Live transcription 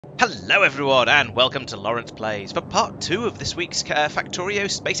Hello everyone and welcome to Laurence Plays for part 2 of this week's Factorio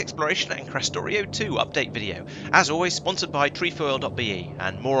Space Exploration and Krastorio² update video. As always, sponsored by trefoil.be,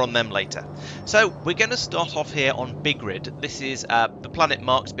 and more on them later. So we're going to start off here on Big Grid. This is the planet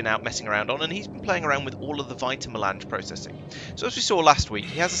Marc's been out messing around on, and he's been playing around with all of the vitamelange processing. So as we saw last week,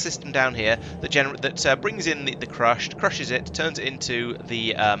 he has a system down here that brings in the crushed, crushes it, turns it into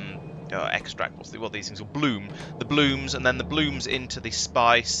the extract, what these things will bloom, the blooms, and then the blooms into the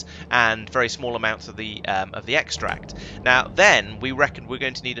spice and very small amounts of the extract. Now then we reckon we're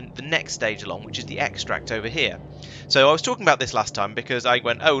going to need the next stage along, which is the extract over here. So I was talking about this last time because I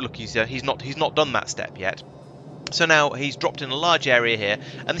went, oh look, he's not done that step yet. So now he's dropped in a large area here,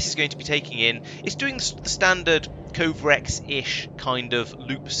 and this is going to be taking in, it's doing the standard Covrex-ish kind of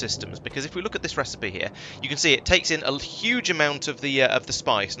loop systems, because if we look at this recipe here, you can see it takes in a huge amount of the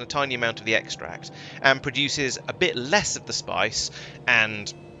spice and a tiny amount of the extract, and produces a bit less of the spice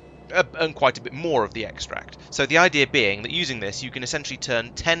and quite a bit more of the extract. So the idea being that using this, you can essentially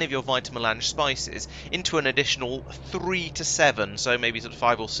turn 10 of your vitamelange spices into an additional 3 to 7, so maybe sort of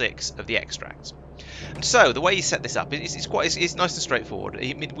 5 or 6 of the extracts. And so the way you set this up is nice and straightforward.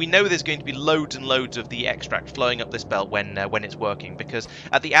 We know there's going to be loads and loads of the extract flowing up this belt when it's working, because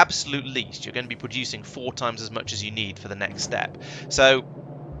at the absolute least you're going to be producing 4 times as much as you need for the next step. So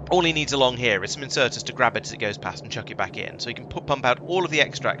all he needs along here is some inserters to grab it as it goes past and chuck it back in. So you can pump out all of the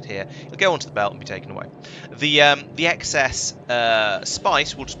extract here. It'll go onto the belt and be taken away. The excess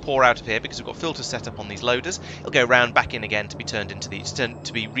spice will just pour out of here because we've got filters set up on these loaders. It'll go round back in again to be turned into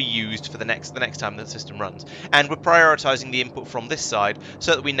to be reused for the next time the system runs. And we're prioritising the input from this side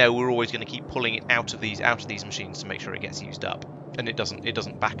so that we know we're always going to keep pulling it out of these machines to make sure it gets used up and it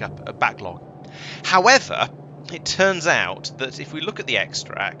doesn't backlog. However, it turns out that if we look at the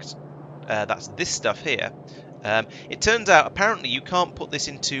extract, that's this stuff here, it turns out apparently you can't put this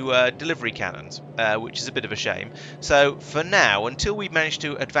into delivery cannons, which is a bit of a shame. So for now, until we manage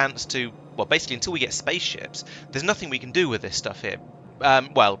to advance to, well, basically until we get spaceships, there's nothing we can do with this stuff here.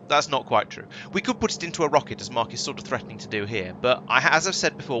 Well, that's not quite true. We could put it into a rocket, as Marc is sort of threatening to do here, but as I've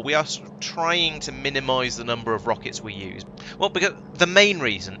said before, we are sort of trying to minimise the number of rockets we use. Well, because the main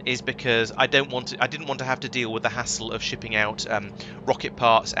reason is because I didn't want to have to deal with the hassle of shipping out rocket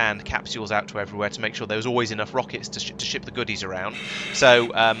parts and capsules out to everywhere to make sure there was always enough rockets to ship the goodies around.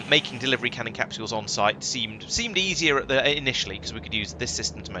 So making delivery cannon capsules on site seemed easier initially because we could use this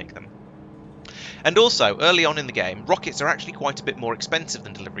system to make them. And also, early on in the game, rockets are actually quite a bit more expensive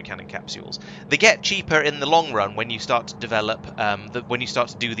than delivery cannon capsules. They get cheaper in the long run when you start to develop, when you start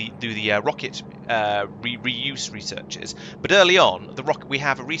to do the rocket reuse researches. But early on, we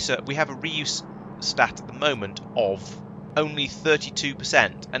have a reuse stat at the moment of only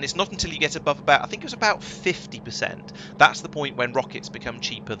 32%, and it's not until you get above I think it was about 50%. That's the point when rockets become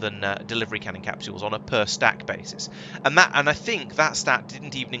cheaper than delivery cannon capsules on a per stack basis, and I think that stat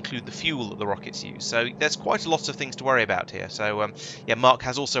didn't even include the fuel that the rockets use. So there's quite a lot of things to worry about here. So yeah, Marc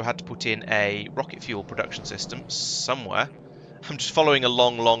has also had to put in a rocket fuel production system somewhere. I'm just following a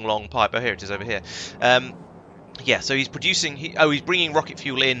long pipe. Oh, here it is over here. Yeah, so he's producing. He's bringing rocket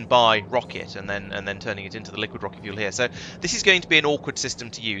fuel in by rocket, and then turning it into the liquid rocket fuel here. So this is going to be an awkward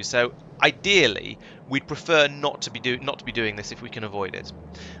system to use. So ideally, we'd prefer not to be doing this if we can avoid it.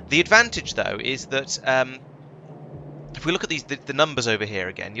 The advantage, though, is that if we look at the numbers over here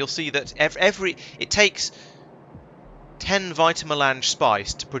again, you'll see that it takes 10 vitamelange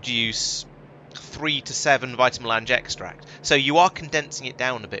spice to produce 3 to 7 vitamelange extract, so you are condensing it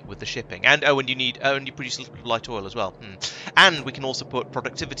down a bit with the shipping. And you produce light oil as well. And we can also put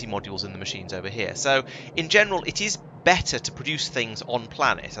productivity modules in the machines over here. So in general, it is better to produce things on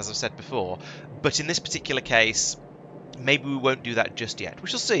planet, as I've said before. But in this particular case, maybe we won't do that just yet. We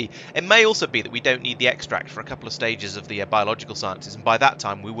shall see. It may also be that we don't need the extract for a couple of stages of the biological sciences, and by that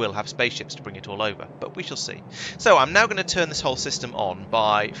time we will have spaceships to bring it all over. But we shall see. So I'm now going to turn this whole system on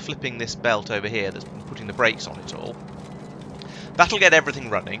by flipping this belt over here that's putting the brakes on it all. That'll get everything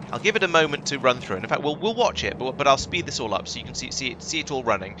running. I'll give it a moment to run through, and in fact we'll watch it, but I'll speed this all up so you can see it all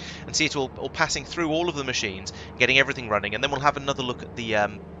running, and see it all passing through all of the machines, getting everything running, and then we'll have another look at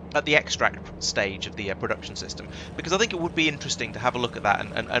the extract stage of the production system, because I think it would be interesting to have a look at that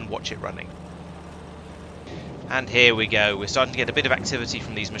and watch it running. And here we go. We're starting to get a bit of activity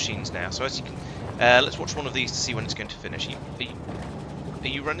from these machines now. So as you can, let's watch one of these to see when it's going to finish. Are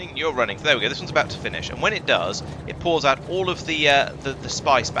you running? You're running. There we go. This one's about to finish, and when it does, it pours out all of the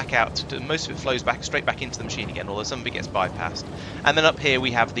spice back out. Most of it flows back straight back into the machine again, although some of it gets bypassed. And then up here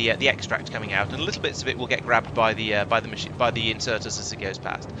we have the extract coming out, and little bits of it will get grabbed by the inserters as it goes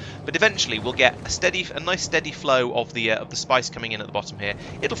past. But eventually we'll get a nice steady flow of the spice coming in at the bottom here.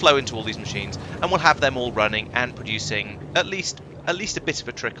 It'll flow into all these machines, and we'll have them all running and producing at least a bit of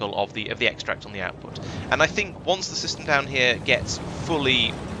a trickle of the extract on the output. And I think once the system down here gets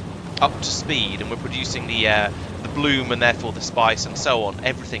fully up to speed and we're producing the bloom and therefore the spice and so on,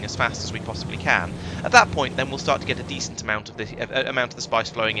 everything as fast as we possibly can, at that point then we'll start to get a decent amount of the spice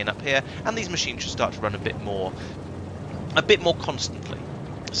flowing in up here, and these machines should start to run a bit more constantly.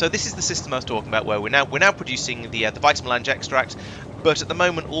 So this is the system I was talking about, where we're now producing the Vitamelange extract. But at the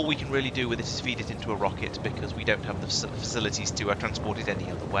moment, all we can really do with it is feed it into a rocket, because we don't have the facilities to transport it any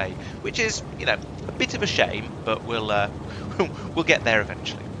other way, which is, you know, a bit of a shame, but we'll get there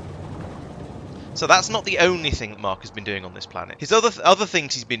eventually. So that's not the only thing that Marc has been doing on this planet. His other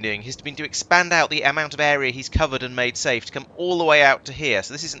things he's been doing has been to expand out the amount of area he's covered and made safe to come all the way out to here.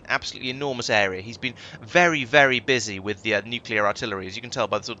 So this is an absolutely enormous area. He's been very, very busy with the nuclear artillery, as you can tell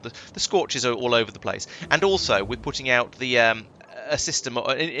by the sort of the scorches are all over the place, and also with putting out the a system,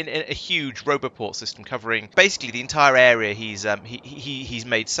 a huge roboport system covering basically the entire area he's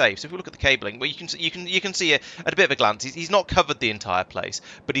made safe. So if we look at the cabling, well, you can see at a bit of a glance, he's not covered the entire place,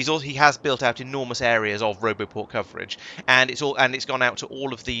 but he has built out enormous areas of roboport coverage, and it's gone out to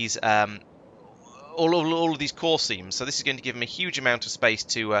all of these all of these core seams. So this is going to give him a huge amount of space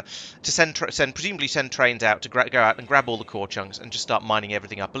to presumably send trains out to go out and grab all the core chunks and just start mining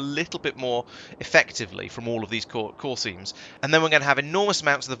everything up a little bit more effectively from all of these core seams. And then we're going to have enormous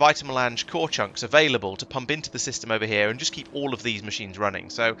amounts of the Vitamelange core chunks available to pump into the system over here and just keep all of these machines running.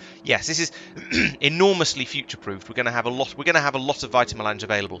 So yes, this is enormously future-proofed. We're going to have a lot of Vitamelange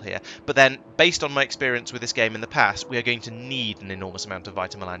available here. But then, based on my experience with this game in the past, we are going to need an enormous amount of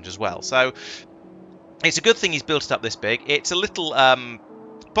Vitamelange as well. So it's a good thing he's built it up this big. It's a little,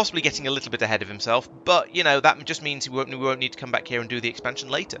 possibly getting a little bit ahead of himself, but, you know, that just means we won't need to come back here and do the expansion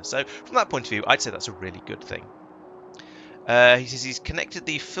later. So, from that point of view, I'd say that's a really good thing. He says he's connected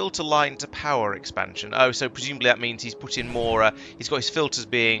the filter line to power expansion. Oh, so presumably that means he's put in more, he's got his filters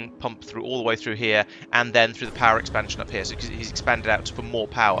being pumped through all the way through here, and then through the power expansion up here. So he's expanded out for more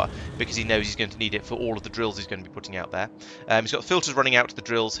power, because he knows he's going to need it for all of the drills he's going to be putting out there. He's got filters running out to the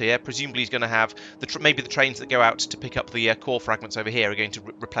drills here. Presumably he's going to have, maybe the trains that go out to pick up the core fragments over here are going to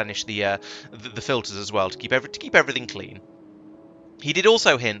replenish the filters as well, to keep everything clean. He did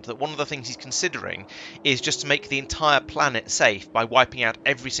also hint that one of the things he's considering is just to make the entire planet safe by wiping out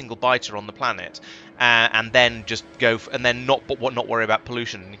every single biter on the planet, and then just not worry about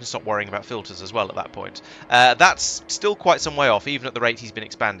pollution. And you can stop worrying about filters as well at that point. That's still quite some way off, even at the rate he's been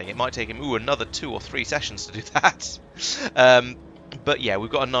expanding. It might take him another 2 or 3 sessions to do that. But yeah, we've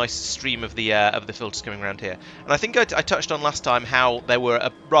got a nice stream of the filters coming around here. And I think I touched on last time how there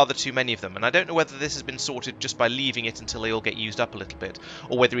were rather too many of them. And I don't know whether this has been sorted just by leaving it until they all get used up a little bit,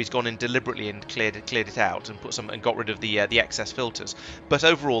 or whether he's gone in deliberately and cleared it out and got rid of the excess filters. But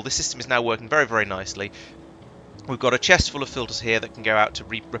overall, this system is now working very, very nicely. We've got a chest full of filters here that can go out to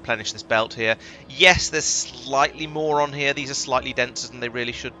replenish this belt here. Yes, there's slightly more on here. These are slightly denser than they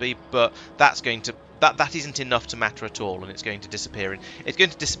really should be, but that isn't enough to matter at all, and it's going to disappear. It's going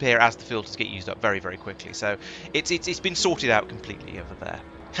to disappear as the filters get used up very, very quickly. So it's been sorted out completely over there.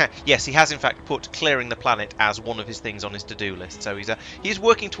 Yes, he has in fact put clearing the planet as one of his things on his to-do list. So he's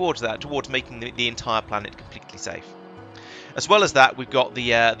working towards that, towards making the entire planet completely safe. As well as that, we've got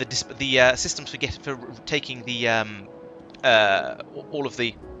the systems for taking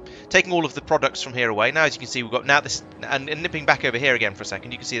all of the products from here away. Now, as you can see, we've got this, and nipping back over here again for a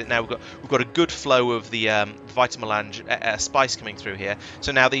second, you can see that now we've got a good flow of the Vitamelange spice coming through here.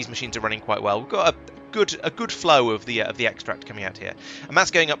 So now these machines are running quite well. We've got a good flow of the extract coming out here, and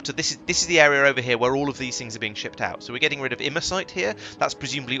that's going up to this is the area over here where all of these things are being shipped out. So we're getting rid of Immersite here. That's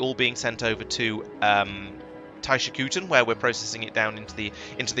presumably all being sent over to Taishakuten, where we're processing it down into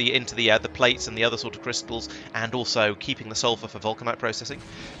the plates and the other sort of crystals, and also keeping the sulfur for vulcanite processing.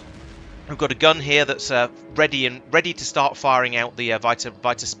 We've got a gun here that's ready to start firing out the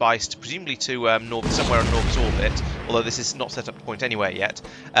Vita Spice, presumably to somewhere on Norva's orbit, although this is not set up to point anywhere yet.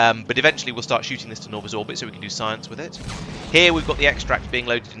 But eventually we'll start shooting this to Norva's orbit so we can do science with it. Here we've got the extract being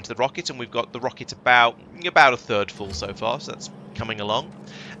loaded into the rocket, and we've got the rocket about a third full so far, so that's coming along.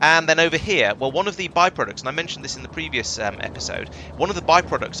 And then over here, well, one of the byproducts, and I mentioned this in the previous episode, one of the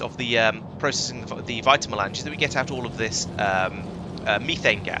byproducts of the processing the Vitamelange is that we get out all of this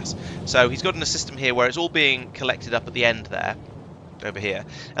methane gas. So he's got in a system here where it's all being collected up at the end there, byproduct over here,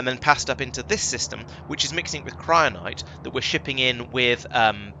 and then passed up into this system, which is mixing it with cryonite that we're shipping in with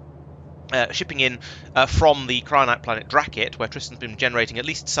from the cryonite planet Drakit, where Tristan's been generating at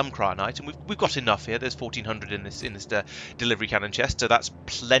least some cryonite, and we've got enough here. There's 1400 in this delivery cannon chest, so that's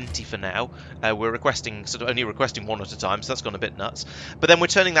plenty for now. We're only requesting one at a time, so that's gone a bit nuts. But then we're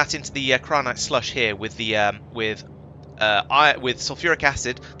turning that into the cryonite slush here with the with sulfuric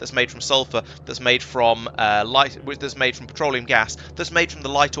acid that's made from sulfur, that's made from petroleum gas, that's made from the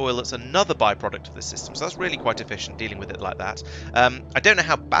light oil that's another byproduct of this system. So that's really quite efficient dealing with it like that. I don't know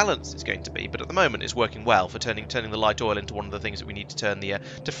how balanced it's going to be, but at the moment it's working well for turning the light oil into one of the things that we need to turn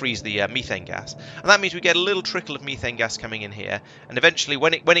to freeze the methane gas. And that means we get a little trickle of methane gas coming in here, and eventually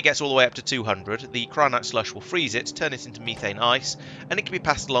when it gets all the way up to 200, the cryonite slush will freeze it, turn it into methane ice, and it can be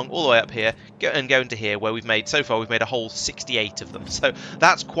passed along all the way up here go into here, where we've made a whole 68 of them. So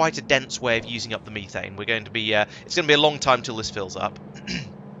that's quite a dense way of using up the methane. We're going to be it's going to be a long time till this fills up.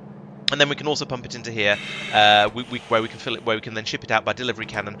 And then we can also pump it into here, where we can fill it, where we can then ship it out by delivery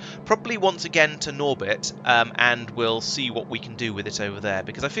cannon, probably once again to Norbit, and we'll see what we can do with it over there.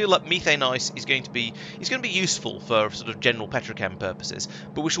 Because I feel like methane ice is going to be useful for sort of general petrochem purposes,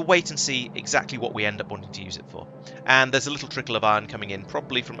 but we shall wait and see exactly what we end up wanting to use it for. And there's a little trickle of iron coming in,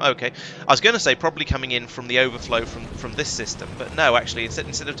 probably from I was going to say probably coming in from the overflow from this system, but no, actually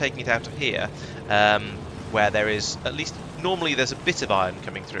instead of taking it out of here, where there is at least normally there's a bit of iron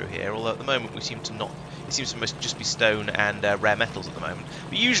coming through here, although at the moment we seem to not. It seems to mostly just be stone and rare metals at the moment.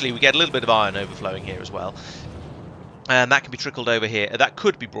 But usually we get a little bit of iron overflowing here as well. And that can be trickled over here. That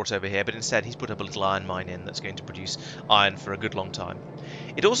could be brought over here, but instead he's put up a little iron mine in that's going to produce iron for a good long time.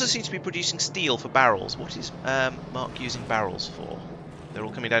 It also seems to be producing steel for barrels. What is Marc using barrels for? They're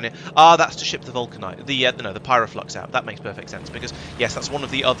all coming down here. Ah, that's to ship the vulcanite, the pyroflux out. That makes perfect sense, because yes, that's one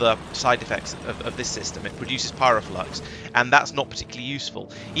of the other side effects of this system. It produces pyroflux, and that's not particularly useful.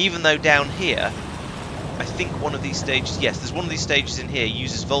 Even though down here, I think one of these stages, yes, there's one of these stages in here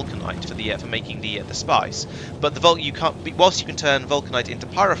uses vulcanite for making the spice. But whilst you can turn vulcanite into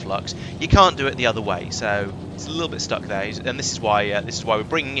pyroflux, you can't do it the other way. So it's a little bit stuck there, and this is why we're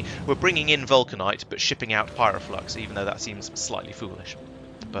bringing in vulcanite but shipping out pyroflux, even though that seems slightly foolish.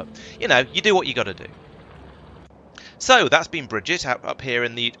 But you know, you do what you got to do. So that's been Bridget up here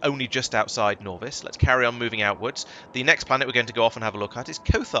in the only just outside Norvis. Let's carry on moving outwards. The next planet we're going to go off and have a look at is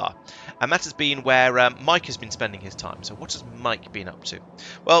Kothar, and that has been where Mike has been spending his time. So what has Mike been up to?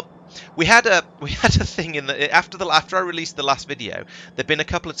 Well, we had a thing in the after I released the last video. There've been a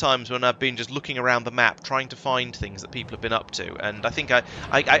couple of times when I've been just looking around the map trying to find things that people have been up to, and I think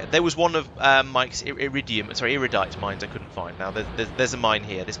there was one of Mike's iridite mines I couldn't find. Now there's a mine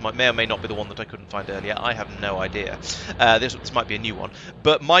here. This may or may not be the one that I couldn't find earlier. I have no idea. This might be a new one,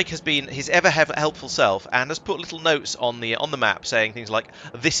 but Mike has been his ever helpful self and has put little notes on the map saying things like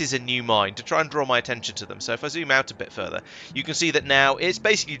 "This is a new mine" to try and draw my attention to them. So if I zoom out a bit further, you can see that now it's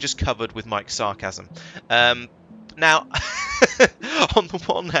basically just covered with Mike's sarcasm. Now, on the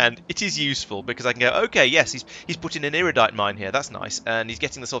one hand, it is useful because I can go, okay, yes, he's put in an iridite mine here. That's nice, and he's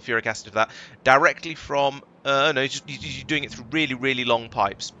getting the sulfuric acid of that directly from. No, he's doing it through really, really long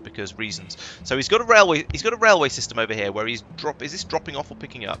pipes because reasons. So he's got a railway system over here where is this dropping off or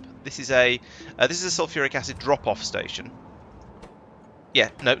picking up? This is a sulfuric acid drop-off station. Yeah,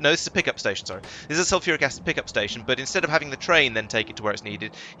 no, this is a pickup station, sorry. This is a sulfuric acid pickup station, but instead of having the train then take it to where it's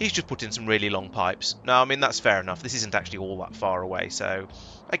needed, he's just put in some really long pipes. Now, I mean, that's fair enough. This isn't actually all that far away, so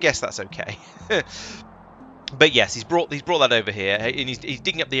I guess that's okay. But yes, he's brought that over here, and he's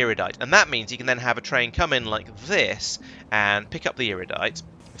digging up the iridite, and that means he can then have a train come in like this and pick up the iridite.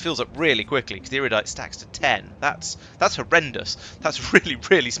 It fills up really quickly because the iridite stacks to 10. That's horrendous. That's really,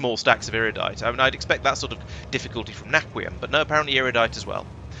 really small stacks of iridite. I mean, I'd expect that sort of difficulty from Naquium, but no, apparently iridite as well.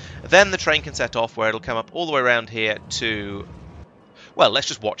 Then the train can set off where it'll come up all the way around here to... Well, let's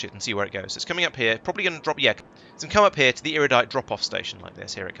just watch it and see where it goes. It's coming up here, probably going to drop... Yeah, it's going to come up here to the iridite drop-off station like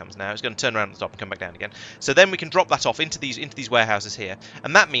this. Here it comes now. It's going to turn around at the top and come back down again. So then we can drop that off into these warehouses here.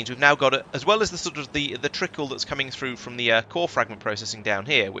 And that means we've now got, as well as the sort of the trickle that's coming through from the core fragment processing down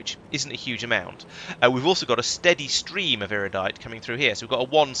here, which isn't a huge amount, we've also got a steady stream of iridite coming through here. So we've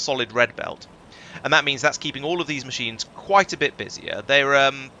got one solid red belt. And that means that's keeping all of these machines quite a bit busier.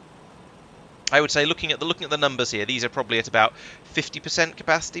 They're... I would say, looking at the numbers here, these are probably at about 50%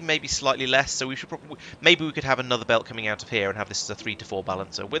 capacity, maybe slightly less. So we should maybe we could have another belt coming out of here and have this as a 3 to 4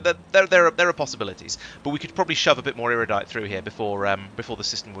 balancer. There are possibilities, but we could probably shove a bit more iridite through here before the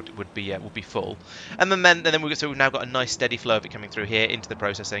system would be full. And then we've now got a nice steady flow of it coming through here into the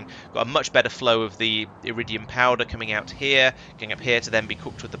processing. Got a much better flow of the iridium powder coming out here, going up here to then be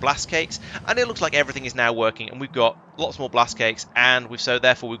cooked with the blast cakes, and it looks like everything is now working. And we've got, lots more blast cakes, and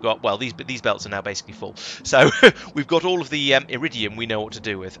therefore we've got, well, these belts are now basically full. So we've got all of the iridium we know what to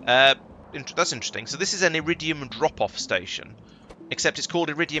do with. That's interesting. So this is an iridium drop-off station, except it's called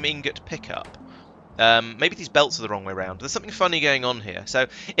iridium ingot pickup. Maybe these belts are the wrong way around. There's something funny going on here. So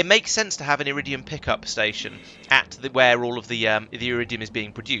it makes sense to have an iridium pickup station at where all of the iridium is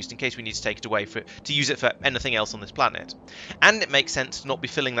being produced, in case we need to take it away to use it for anything else on this planet. And it makes sense to not be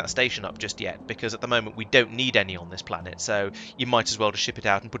filling that station up just yet, because at the moment we don't need any on this planet. So you might as well just ship it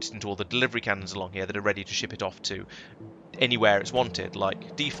out and put it into all the delivery cannons along here that are ready to ship it off to anywhere it's wanted,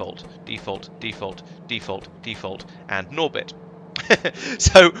 like default, default, default, default, default, and Norbit.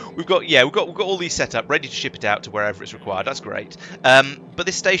 So we've got all these set up, ready to ship it out to wherever it's required. That's great. But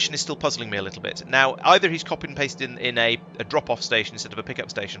this station is still puzzling me a little bit. Now, either he's copied and pasted in a drop-off station instead of a pickup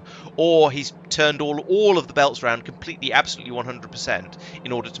station, or he's turned all of the belts around completely, absolutely 100%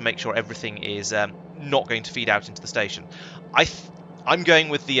 in order to make sure everything is not going to feed out into the station. I'm going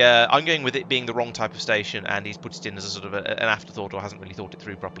with it being the wrong type of station, and he's put it in as a sort of an afterthought, or hasn't really thought it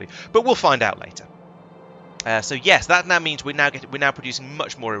through properly. But we'll find out later. So yes, that now means we're now producing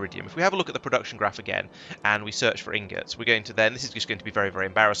much more iridium. If we have a look at the production graph again, and we search for ingots, we're going to then. This is just going to be very, very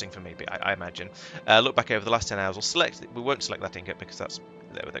embarrassing for me, I imagine. Look back over the last 10 hours. We'll select. We won't select that ingot because that's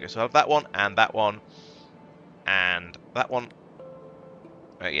there. We go. So I have that one, and that one, and that one.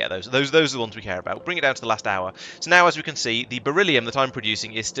 Yeah, those are the ones we care about. We'll bring it down to the last hour. So now, as we can see, the beryllium that I'm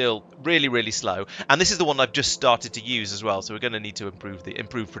producing is still really, really slow, and this is the one I've just started to use as well. So we're going to need to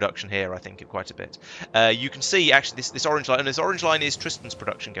improve production here, I think, quite a bit. You can see actually this orange line, and this orange line is Tristan's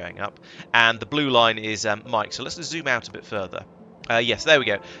production going up, and the blue line is Mike. So let's zoom out a bit further. Yes, there we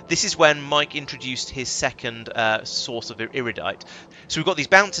go. This is when Mike introduced his second source of iridite. So we've got these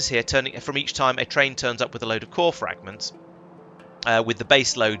bouncers here turning from each time a train turns up with a load of core fragments. With the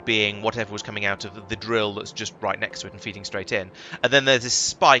base load being whatever was coming out of the drill that's just right next to it and feeding straight in. And then there's this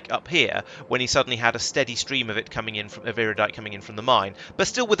spike up here when he suddenly had a steady stream of it coming in, of iridite coming in from the mine, but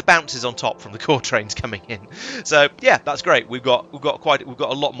still with the bounces on top from the core trains coming in. So yeah, that's great. We've got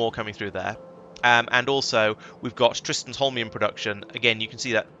a lot more coming through there. And also we've got Tristan's holmium production. Again, you can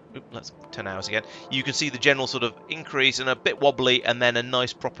see that. Let's 10 hours again. You can see the general sort of increase and a bit wobbly, and then a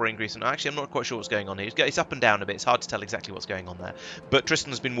nice proper increase. And actually, I'm not quite sure what's going on here. It's up and down a bit. It's hard to tell exactly what's going on there. But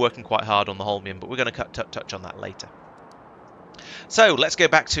Tristan's been working quite hard on the holmium, but we're going to touch on that later. So let's go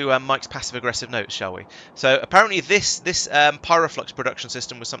back to Mike's passive-aggressive notes, shall we? So apparently this pyroflux production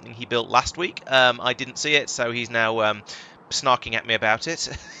system was something he built last week. I didn't see it, so he's now snarking at me about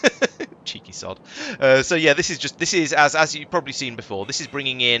it. Cheeky sod. So yeah, this is as you've probably seen before. This is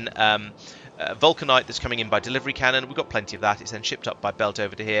bringing in vulcanite that's coming in by delivery cannon. We've got plenty of that. It's then shipped up by belt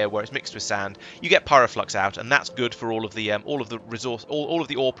over to here, where it's mixed with sand. You get pyroflux out, and that's good for all of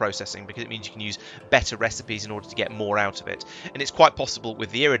the ore processing, because it means you can use better recipes in order to get more out of it. And it's quite possible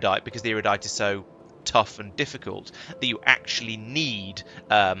with the iridite, because the iridite is so tough and difficult, that you actually need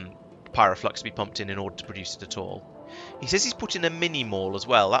pyroflux to be pumped in order to produce it at all. He says he's put in a mini mall as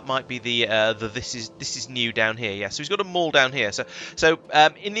well. That might be the this is new down here. Yeah, so he's got a mall down here. So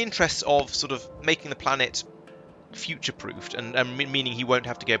in the interests of sort of making the planet future-proofed, and meaning he won't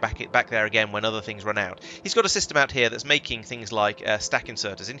have to go back there again when other things run out, he's got a system out here that's making things like stack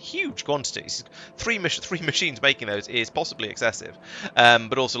inserters in huge quantities. Three machines making those is possibly excessive,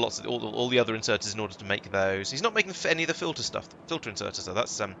 but also lots of all the other inserters in order to make those. He's not making any of the filter inserters, so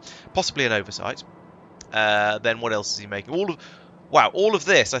that's possibly an oversight. Then what else is he making? All of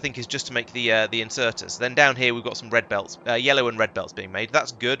this I think is just to make the inserters. Then down here we've got some red belts, yellow and red belts being made.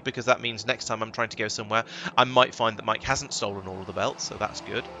 That's good, because that means next time I'm trying to go somewhere, I might find that Mike hasn't stolen all of the belts, so that's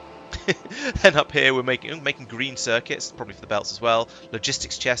good. Then up here we're making green circuits, probably for the belts as well.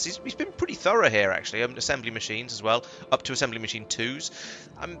 Logistics chests. He's been pretty thorough here actually. Assembly machines as well, up to assembly machine 2s.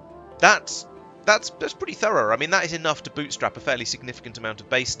 That's pretty thorough. I mean, that is enough to bootstrap a fairly significant amount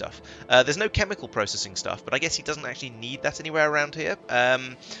of base stuff. There's no chemical processing stuff, but I guess he doesn't actually need that anywhere around here.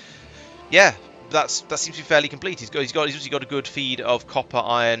 Yeah, that seems to be fairly complete. He's obviously got a good feed of copper,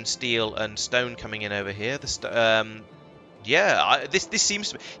 iron, steel, and stone coming in over here. Yeah, he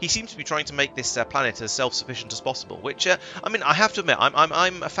seems to be trying to make this planet as self-sufficient as possible. Which I mean, I have to admit,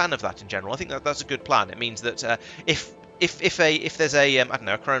 I'm a fan of that in general. I think that's a good plan. It means that if there's a I don't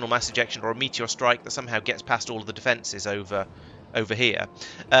know, a coronal mass ejection or a meteor strike that somehow gets past all of the defences over here,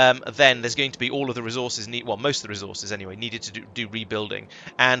 then there's going to be all of the resources most of the resources anyway, needed to do rebuilding.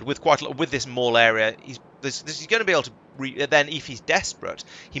 And with with this mall area, he's going to be able to then, if he's desperate,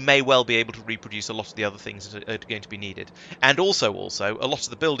 he may well be able to reproduce a lot of the other things that are going to be needed. And also a lot of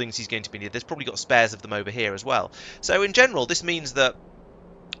the buildings he's going to be needed. There's probably got spares of them over here as well. So in general, this means that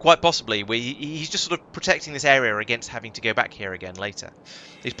Quite possibly, he's just sort of protecting this area against having to go back here again later.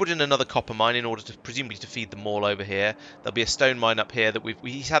 He's put in another copper mine in order to presumably to feed them all over here. There'll be a stone mine up here that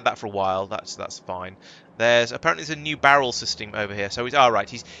he's had that for a while. That's fine. There's apparently a new barrel system over here. So he's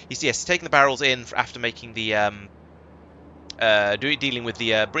taking the barrels in after making the dealing with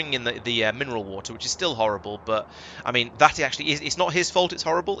the bringing in the mineral water, which is still horrible. But I mean, that actually is, it's not his fault it's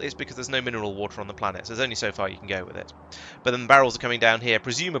horrible. It's because there's no mineral water on the planet, so there's only so far you can go with it. But then the barrels are coming down here,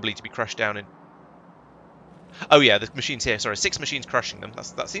 presumably to be crushed down in... Oh yeah, the machines here, sorry, 6 machines crushing them.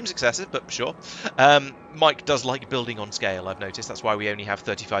 That seems excessive, but sure. Mike does like building on scale, I've noticed. That's why we only have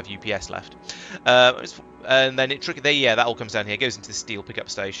 35 UPS left. And then that all comes down here, goes into the steel pickup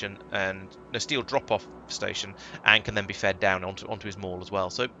station, and the steel drop-off station, and can then be fed down onto his maul as well.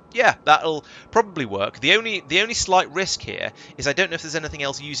 So yeah, that'll probably work. The only slight risk here is I don't know if there's anything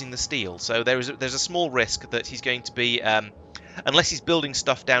else using the steel. So there's a small risk that he's going to be... unless he's building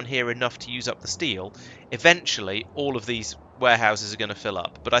stuff down here enough to use up the steel, eventually all of these warehouses are going to fill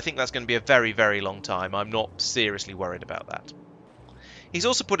up. But I think that's going to be a very, very long time. I'm not seriously worried about that. He's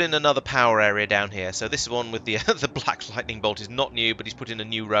also put in another power area down here. So this one with the the black lightning bolt is not new, but he's put in a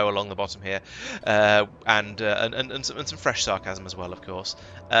new row along the bottom here, and some fresh sarcasm as well, of course.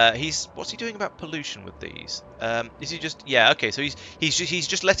 What's he doing about pollution with these? Is he just okay? So he's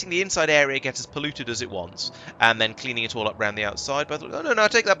just letting the inside area get as polluted as it wants, and then cleaning it all up around the outside. But no, I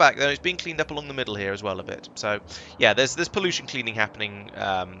take that back. It's being cleaned up along the middle here as well a bit. So yeah, there's pollution cleaning happening.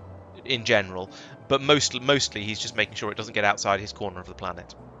 In general, but mostly he's just making sure it doesn't get outside his corner of the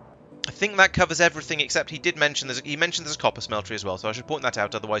planet. I think that covers everything, except he mentioned there's a copper smeltery as well, so I should point that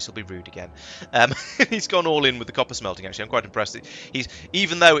out, otherwise he'll be rude again. He's gone all in with the copper smelting, actually. I'm quite impressed.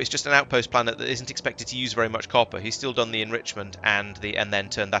 Even though it's just an outpost planet that isn't expected to use very much copper, he's still done the enrichment and then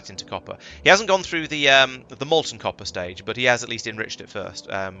turned that into copper. He hasn't gone through the molten copper stage, but he has at least enriched it first,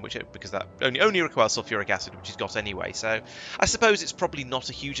 because that only requires sulfuric acid, which he's got anyway. So I suppose it's probably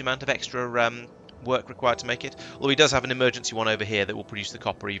not a huge amount of extra work required to make it, although he does have an emergency one over here that will produce the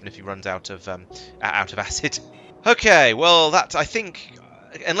copper even if he runs out of acid. Okay, well, that, I think,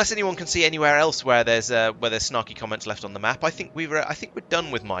 unless anyone can see anywhere else where there's snarky comments left on the map, I think we're done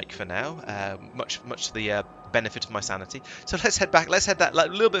with Mike for now. Much to the benefit of my sanity. So let's head back. Let's head that a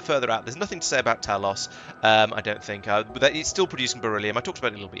little bit further out. There's nothing to say about Talos. I don't think. It's still producing beryllium. I talked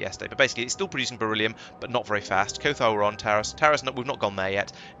about it a little bit yesterday, but basically it's still producing beryllium, but not very fast. Kothar we're on. Taros, we've not gone there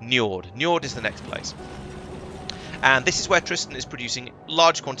yet. Njord is the next place. And this is where Tristan is producing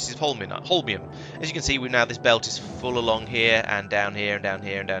large quantities of holmium. As you can see, this belt is full along here and down here and down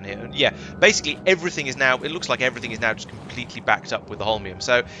here and down here. And yeah, basically everything is now, it looks like everything is now just completely backed up with the holmium.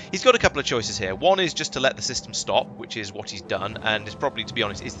 So he's got a couple of choices here. One is just to let the system stop, which is what he's done, and is probably, to be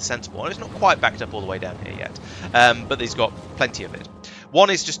honest, is the sensible one. It's not quite backed up all the way down here yet, but he's got plenty of it. One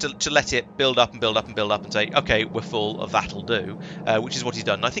is just to let it build up and build up and build up and say, okay, we're full of that'll do, which is what he's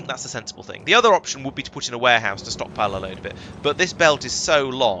done. And I think that's the sensible thing. The other option would be to put in a warehouse to stockpile a load of it. But this belt is so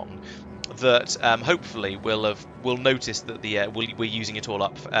long that hopefully we'll notice that we're using it all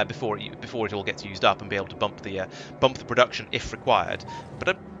up before it all gets used up and be able to bump the production if required.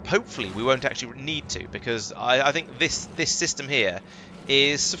 But hopefully we won't actually need to, because I think this system here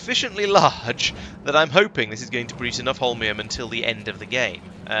is sufficiently large that I'm hoping this is going to produce enough holmium until the end of the game.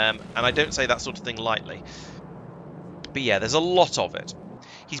 And I don't say that sort of thing lightly. But yeah, there's a lot of it.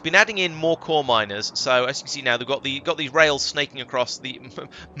 He's been adding in more core miners, so as you can see now, they've got these rails snaking across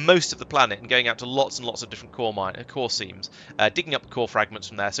most of the planet and going out to lots and lots of different core seams, digging up the core fragments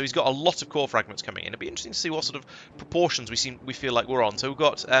from there. So he's got a lot of core fragments coming in. It'd be interesting to see what sort of proportions we feel like we're on. So we've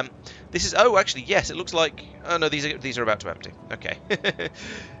got actually yes, it looks like no, these are about to empty. Okay,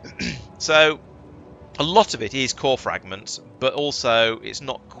 so a lot of it is core fragments, but also it's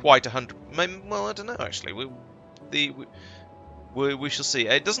not quite 100. Well, I don't know actually. We shall see.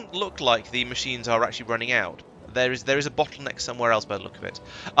 It doesn't look like the machines are actually running out. There is a bottleneck somewhere else by the look of it.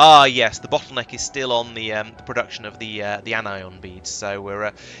 Ah, yes, the bottleneck is still on the production of the anion beads. So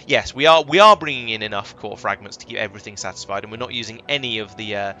we are bringing in enough core fragments to keep everything satisfied, and we're not using any of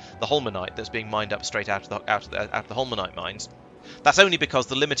the holmanite that's being mined up straight out of the holmanite mines. That's only because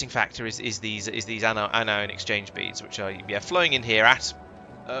the limiting factor is these anion exchange beads, which are flowing in here at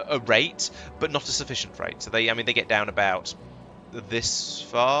a rate, but not a sufficient rate. So they get down about this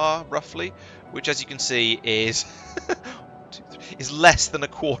far roughly, which as you can see is is less than a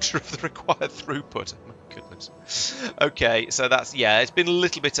quarter of the required throughput. Oh my goodness. Okay, so that's it's been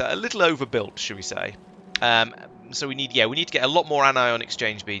a little overbuilt, should we say. So we need to get a lot more anion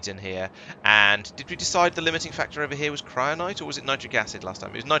exchange beads in here. And did we decide the limiting factor over here was cryonite, or was it nitric acid last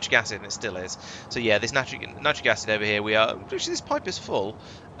time? It was nitric acid, and it still is. So yeah, this nitric acid over here, we are. Actually, this pipe is full,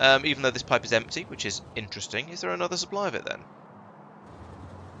 even though this pipe is empty, which is interesting. Is there another supply of it then?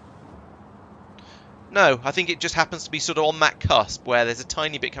 No, I think it just happens to be sort of on that cusp where there's a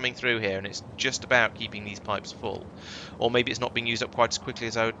tiny bit coming through here, and it's just about keeping these pipes full. Or maybe it's not being used up quite as quickly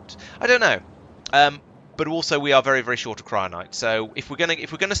as I don't know. But also we are very, very short of cryonite. So if we're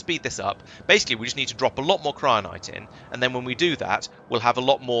gonna speed this up, basically we just need to drop a lot more cryonite in, and then when we do that, we'll have a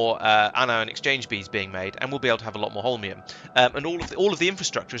lot more anion exchange beads being made, and we'll be able to have a lot more holmium. And all of the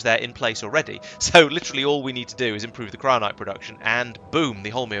infrastructure is there in place already. So literally all we need to do is improve the cryonite production, and boom,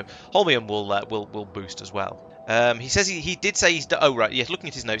 the holmium will boost as well. He says he did say he's oh right, yes, looking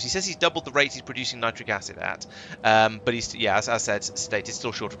at his notes, he says he's doubled the rate he's producing nitric acid at, but he's, yeah, as I said, stated,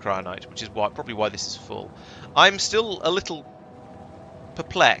 still short of cryonite, which is probably why this is full. I'm still a little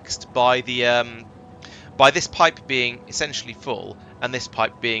perplexed by the by this pipe being essentially full and this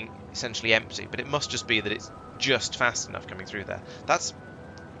pipe being essentially empty, but it must just be that it's just fast enough coming through there. That's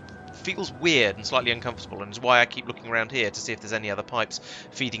feels weird and slightly uncomfortable, and is why I keep looking around here to see if there's any other pipes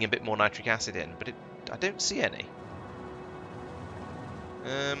feeding a bit more nitric acid in, but I don't see any.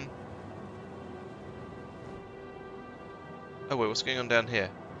 Oh wait, what's going on down here?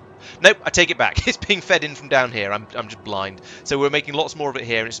 Nope, I take it back. It's being fed in from down here. I'm just blind. So we're making lots more of it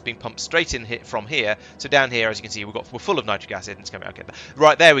here, and it's being pumped straight in from here. So down here, as you can see, we're full of nitric acid, and it's coming. Okay,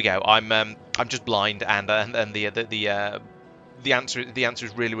 right there we go. I'm just blind, and the answer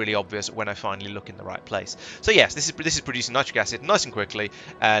is really, really obvious when I finally look in the right place. So yes, this is producing nitric acid nice and quickly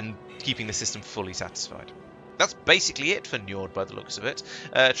and keeping the system fully satisfied. That's basically it for Njord by the looks of it.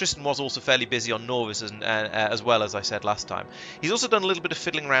 Tristan was also fairly busy on Norvis as well, as I said last time. He's also done a little bit of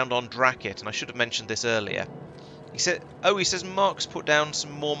fiddling around on Drakit, and I should have mentioned this earlier. He says Marc's put down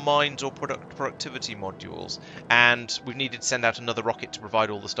some more mines or productivity modules, and we've needed to send out another rocket to provide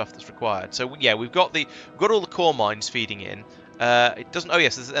all the stuff that's required. So yeah, we've got all the core mines feeding in. It doesn't. Oh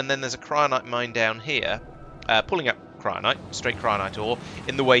yes, and then there's a cryonite mine down here, pulling up cryonite, straight cryonite ore,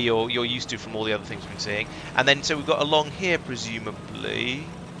 in the way you're used to from all the other things we've been seeing. And then so we've got along here, presumably.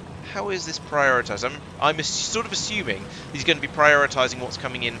 How is this prioritised? I'm sort of assuming he's going to be prioritising what's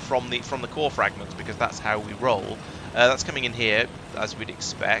coming in from the core fragments, because that's how we roll. That's coming in here as we'd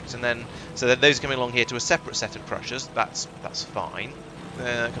expect, and then so those are coming along here to a separate set of crushers. That's fine.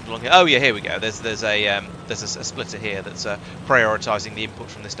 Comes along here. Oh yeah, here we go. There's a splitter here that's prioritising the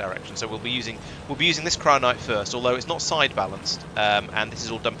input from this direction. So we'll be using this cryonite first, although it's not side balanced, and this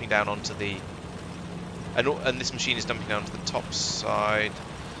is all dumping down onto the and this machine is dumping down to the top side.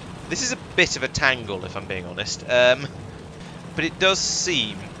 This is a bit of a tangle, if I'm being honest, but it does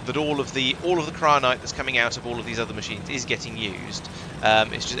seem that all of the cryonite that's coming out of all of these other machines is getting used.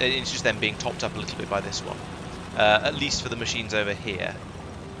 It's just then being topped up a little bit by this one. At least for the machines over here.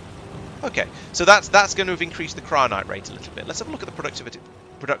 Okay, so that's going to have increased the cryonite rate a little bit. Let's have a look at the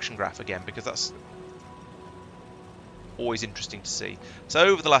production graph again, because that's always interesting to see. So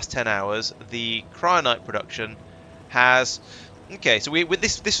over the last 10 hours, the cryonite production has... Okay, so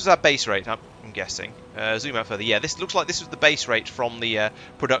this was our base rate, I'm guessing. Zoom out further. Yeah, this looks like this was the base rate from the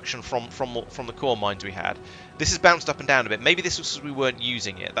production from the core mines we had. This has bounced up and down a bit. Maybe this was because we weren't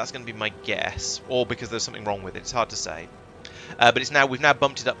using it. That's going to be my guess, or because there's something wrong with it. It's hard to say. But we've now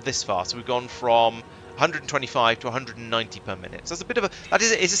bumped it up this far. So we've gone from 125 to 190 per minute. So that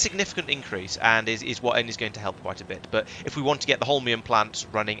is a significant increase, and is going to help quite a bit. But if we want to get the holmium plant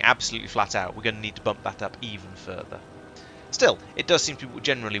running absolutely flat out, we're going to need to bump that up even further. Still, it does seem to be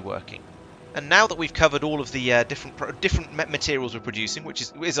generally working. And now that we've covered all of the different materials we're producing, which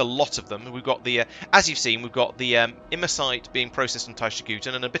is a lot of them, we've got the, as you've seen, we've got the imersite being processed on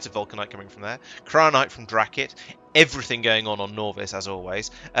Taishaguten and a bit of vulcanite coming from there, cryonite from Drakit, everything going on Norvis as always.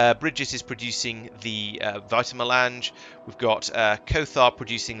 Bridget is producing the vitamelange. We've got Kothar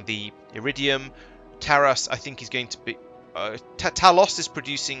producing the iridium. Taras, I think, is going to be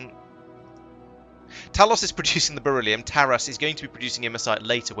Talos is producing the beryllium. Taras is going to be producing imersite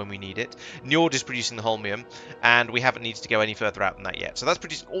later when we need it. Njord is producing the holmium, and we haven't needed to go any further out than that yet. So that's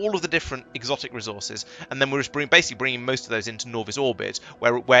producing all of the different exotic resources, and then we're just basically bringing most of those into Norvis orbit,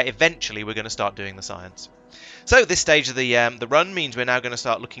 where eventually we're going to start doing the science. So this stage of the run means we're now going to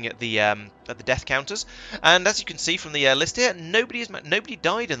start looking at the death counters, and as you can see from the list here, nobody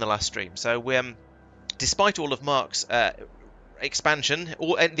died in the last stream. So despite all of Marc's expansion,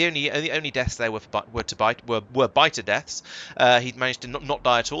 the only deaths there were biter deaths. He managed to not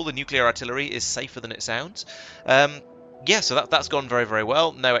die at all. The nuclear artillery is safer than it sounds. Yeah, so that's gone very, very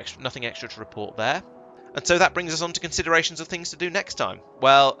well. Nothing extra to report there. And so that brings us on to considerations of things to do next time.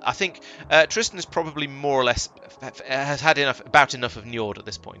 Well, I think Tristan is probably more or less has had about enough of Njord at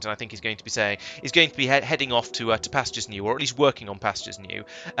this point, and I think he's going to be heading off to pastures new, or at least working on pastures new.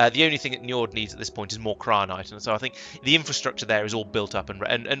 The only thing that Njord needs at this point is more Kranite, and so I think the infrastructure there is all built up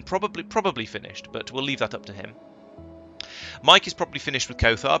and probably finished, but we'll leave that up to him. Mike is probably finished with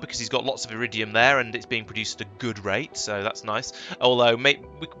Kothar because he's got lots of iridium there and it's being produced at a good rate, so that's nice. Although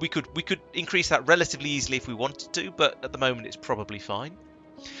we could increase that relatively easily if we wanted to, but at the moment it's probably fine.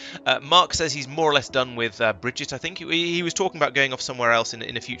 Marc says he's more or less done with Bridget. I think he was talking about going off somewhere else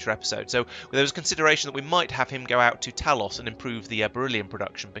in a future episode, so there was consideration that we might have him go out to Talos and improve the beryllium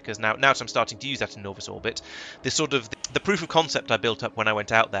production, because now that I'm starting to use that in Novus Orbit, the proof of concept I built up when I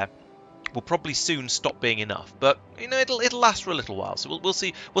went out there will probably soon stop being enough, but you know it'll last for a little while, so we'll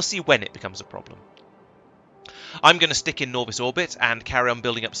see when it becomes a problem. I'm going to stick in Novus Orbit and carry on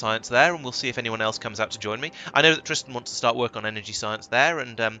building up science there, and we'll see if anyone else comes out to join me. I know that Tristan wants to start work on energy science there,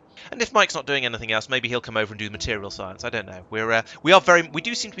 and if Mike's not doing anything else, maybe he'll come over and do material science. I don't know. We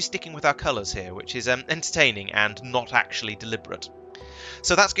do seem to be sticking with our colours here, which is entertaining and not actually deliberate.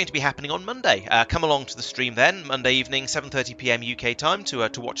 So that's going to be happening on Monday. Come along to the stream then, Monday evening, 7:30 PM UK time,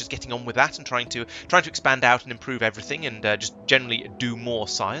 to watch us getting on with that and trying to expand out and improve everything and just generally do more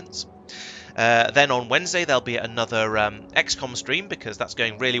science. Then on Wednesday there'll be another XCOM stream, because that's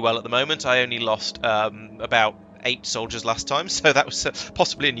going really well at the moment. I only lost about 8 soldiers last time, so that was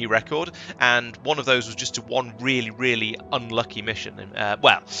possibly a new record, and one of those was just to one really unlucky mission.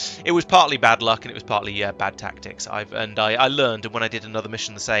 Well, it was partly bad luck and it was partly bad tactics. I learned, and when I did another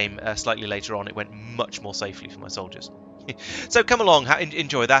mission the same slightly later on, it went much more safely for my soldiers. So come along,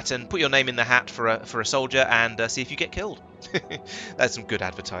 enjoy that, and put your name in the hat for a soldier and see if you get killed. That's some good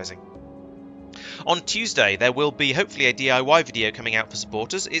advertising. On Tuesday there will be hopefully a DIY video coming out for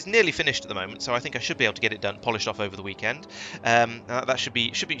supporters. It's nearly finished at the moment, so I think I should be able to get it done, polished off over the weekend. That should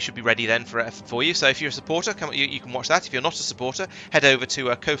be ready then for you. So if you're a supporter, you can watch that. If you're not a supporter, head over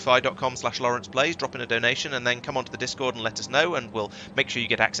to ko-fi.com/LaurencePlays, drop in a donation, and then come onto the Discord and let us know, and we'll make sure you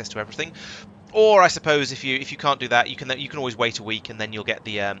get access to everything. Or I suppose if you can't do that, you can always wait a week, and then you'll get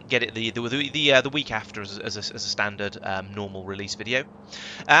the week after as a standard normal release video.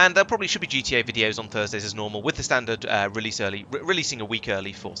 And there probably should be GTA videos on Thursdays as normal, with the standard releasing a week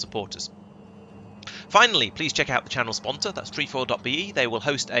early for supporters. Finally, please check out the channel sponsor, that's Treefoil.be. They will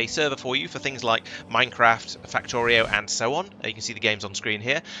host a server for you for things like Minecraft, Factorio, and so on. You can see the games on screen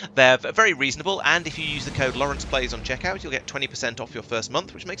here. They're very reasonable, and if you use the code LaurencePlays on checkout, you'll get 20% off your first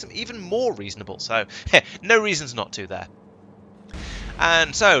month, which makes them even more reasonable. So, no reasons not to there.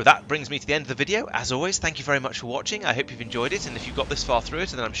 And so that brings me to the end of the video. As always, thank you very much for watching. I hope you've enjoyed it, and if you've got this far through it,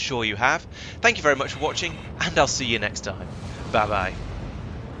 then I'm sure you have. Thank you very much for watching, and I'll see you next time. Bye bye.